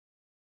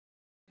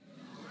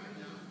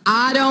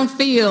I don't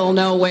feel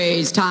no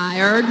ways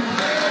tired.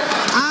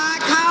 I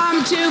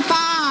come too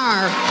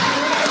far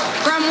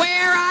from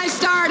where I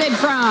started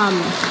from.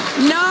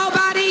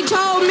 Nobody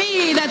told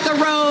me that the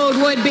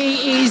road would be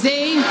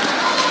easy.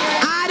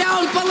 I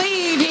don't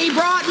believe he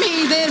brought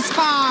me this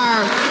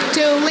far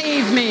to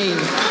leave me.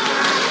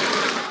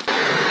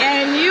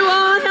 And you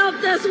all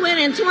helped us win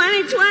in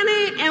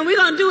 2020, and we're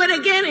going to do it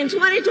again in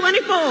 2024.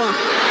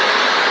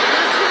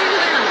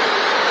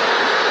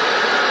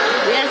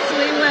 Yes,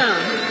 we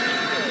will.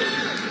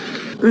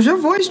 Was your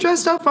voice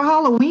dressed up for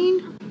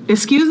Halloween?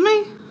 Excuse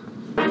me?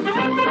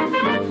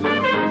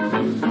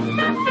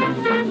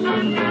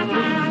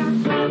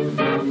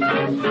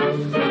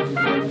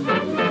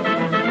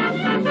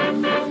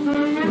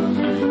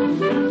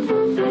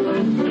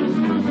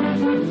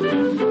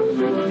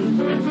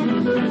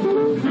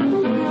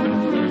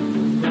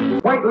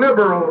 White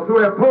liberals who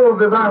have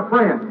posed as our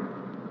friends,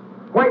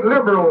 white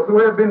liberals who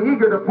have been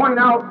eager to point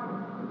out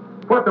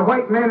what the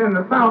white men in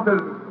the South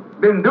have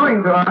been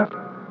doing to us,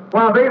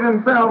 while they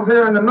themselves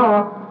here in the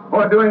North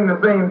are doing the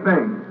same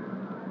thing.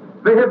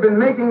 They have been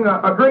making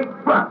a great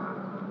fuss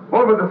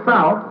over the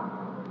South,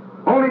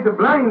 only to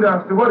blind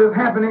us to what is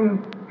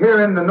happening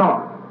here in the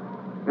North.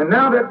 And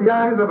now that the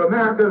eyes of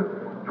America's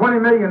 20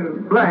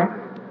 million blacks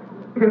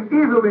can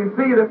easily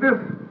see that this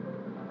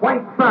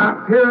white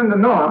fox here in the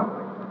North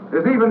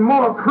is even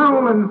more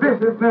cruel and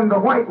vicious than the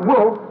white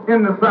wolf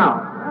in the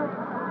South.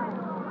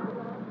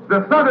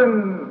 The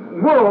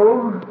Southern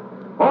wolves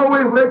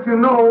always let you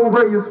know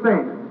where you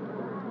stand.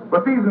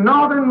 But these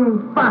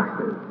northern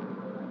foxes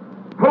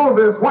pose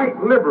as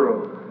white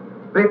liberals.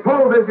 They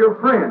pose as your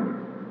friend,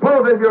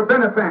 pose as your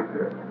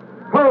benefactor,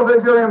 pose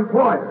as your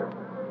employer.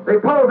 They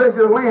pose as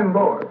your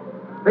landlord.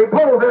 They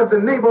pose as the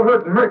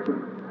neighborhood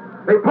merchant.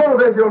 They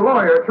pose as your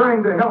lawyer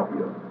trying to help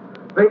you.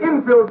 They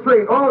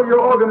infiltrate all your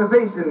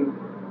organizations,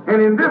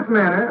 and in this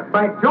manner,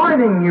 by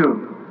joining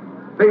you,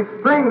 they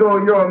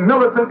strangle your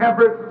militant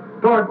efforts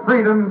toward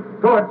freedom,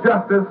 toward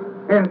justice,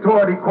 and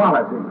toward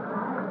equality.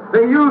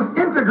 They use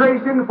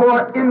integration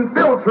for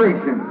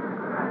infiltration.